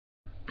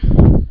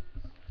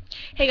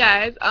Hey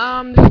guys,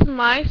 this is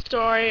my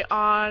story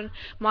on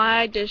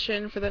my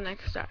audition for the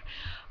next star.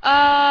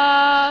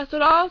 So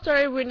it all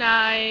started when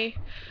I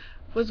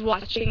was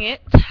watching it,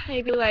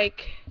 maybe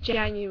like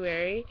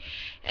January,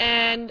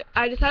 and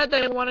I decided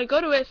that I want to go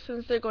to it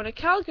since they're going to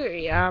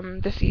Calgary,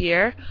 this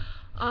year.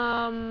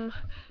 Um,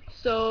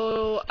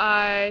 so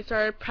I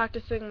started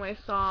practicing my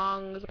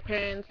songs. My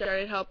parents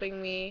started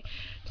helping me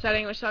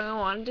deciding which song I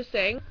wanted to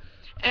sing.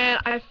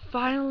 And I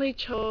finally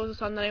chose the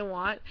song that I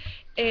want.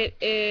 It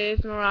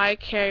is Mariah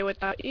Carey,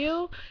 Without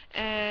You,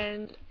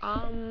 and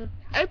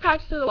I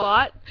practiced it a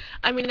lot.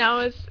 I mean,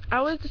 I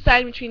was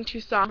deciding between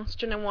two songs,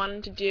 which I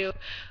wanted to do,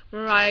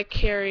 Mariah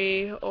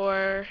Carey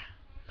or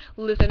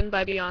Listen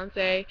by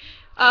Beyonce.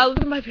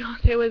 Listen by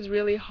Beyonce was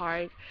really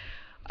hard.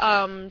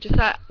 Just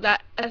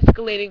that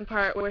escalating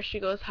part where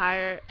she goes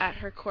higher at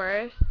her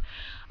chorus.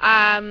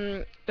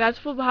 That's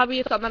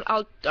probably something that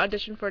I'll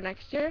audition for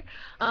next year.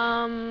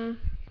 So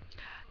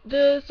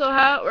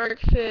how it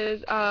works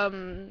is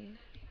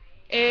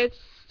it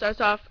starts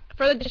off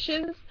for the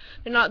auditions.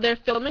 They're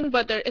filming,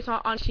 but it's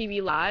not on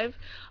TV live.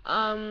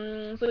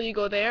 So you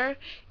go there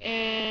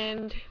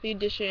and the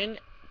audition,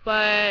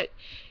 but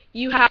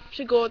you have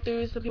to go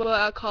through some people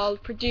that are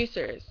called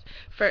producers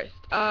first.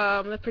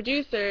 The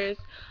producers,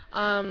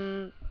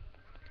 there's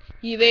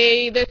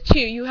two.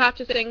 You have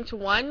to sing to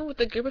one with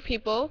a group of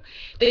people.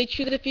 They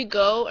choose if you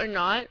go or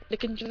not. They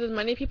can choose as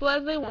many people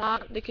as they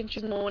want. They can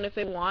choose no one if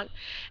they want.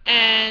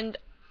 And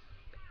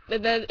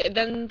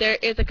then there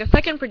is like a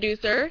second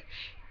producer.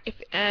 If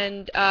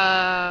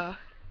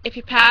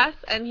you pass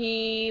and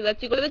he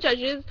lets you go to the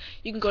judges,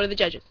 you can go to the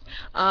judges.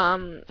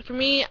 For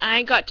me,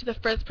 I got to the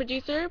first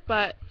producer,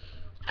 but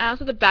I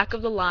was at the back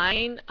of the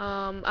line.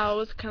 I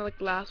was kind of like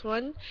the last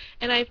one,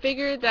 and I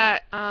figured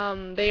that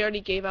they already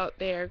gave out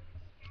their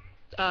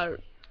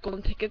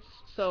golden tickets,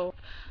 so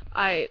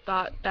I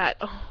thought that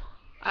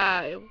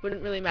it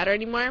wouldn't really matter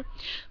anymore.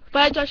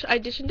 But I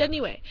auditioned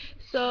anyway.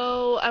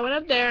 So I went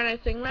up there and I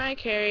sang Mariah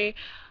Carey.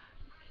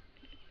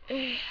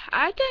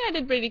 I think I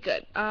did pretty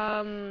good.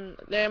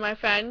 There, my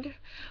friend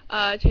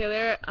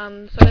Taylor,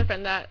 this other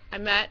friend that I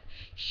met,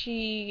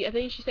 I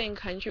think she sang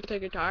country with her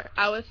guitar.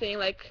 I was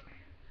singing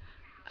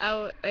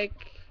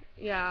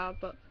yeah,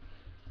 but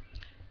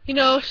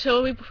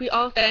so we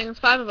all sang. It's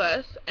five of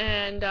us,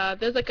 and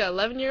there's like a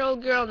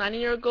 11-year-old girl,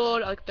 9-year-old girl,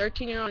 like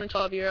 13-year-old, and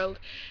 12-year-old,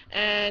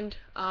 and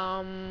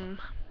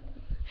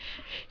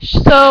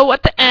so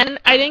at the end,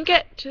 I didn't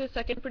get to the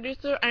second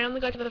producer. I only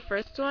got to the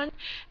first one,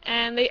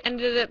 and they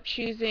ended up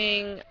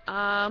choosing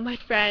my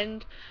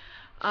friend.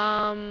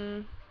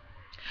 I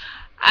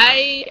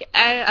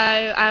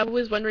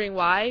was wondering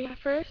why at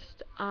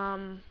first,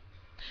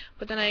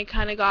 but then I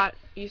kind of got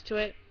used to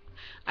it.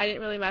 I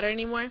didn't really matter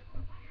anymore.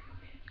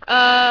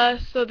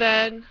 So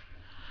then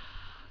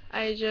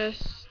I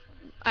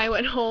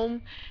went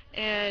home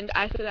and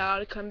I said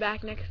I'll come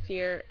back next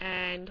year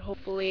and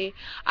hopefully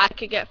I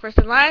could get first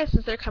in line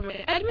since they're coming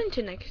to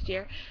Edmonton next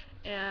year.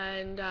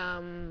 And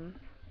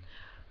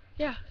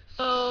yeah,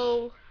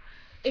 so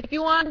if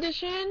you want to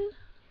audition,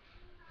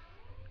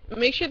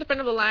 make sure you're at the front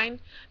of the line,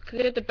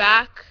 because at the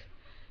back,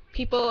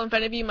 people in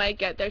front of you might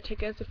get their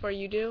tickets before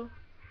you do.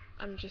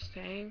 I'm just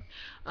saying.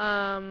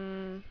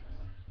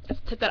 That's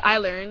a tip that I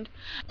learned.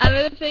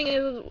 Another thing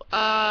is, when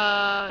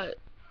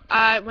I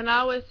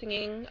was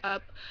singing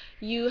up,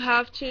 you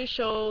have to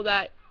show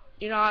that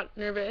you're not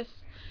nervous.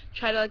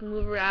 Try to like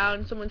move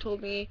around. Someone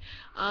told me.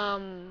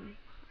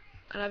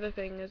 Another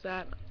thing is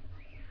that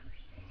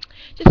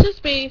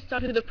just based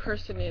on who the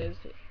person is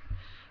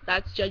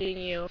that's judging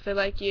you. If they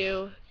like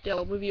you,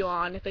 they'll move you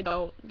on. If they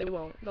don't, they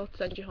won't. They'll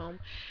send you home.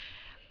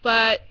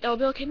 But it'll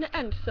be okay in the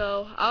end.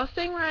 So I'll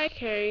sing Mariah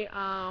Carey.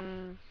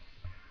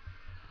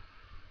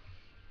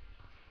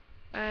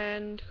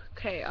 And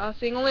okay, I'll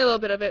sing only a little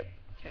bit of it.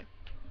 Okay.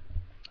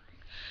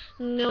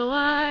 No,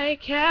 I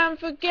can't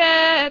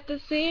forget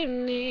this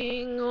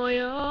evening or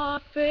your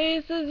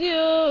face as you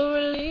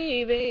were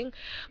leaving,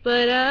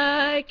 but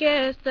I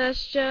guess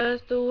that's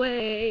just the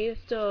way the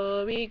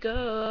story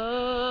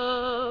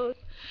goes.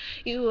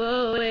 You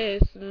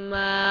always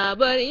smile,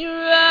 but in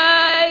your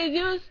eyes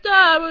your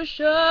sorrow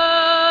shows.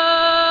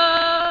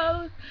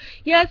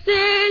 Yes,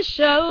 it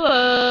shows.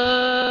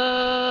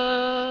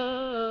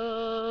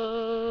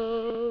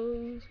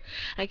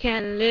 I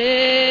can't live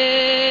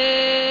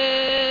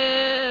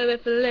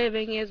if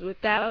living is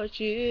without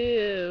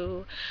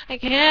you. I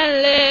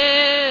can't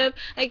live,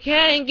 I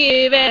can't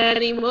give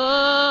anymore.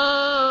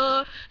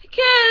 I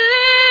can't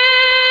live.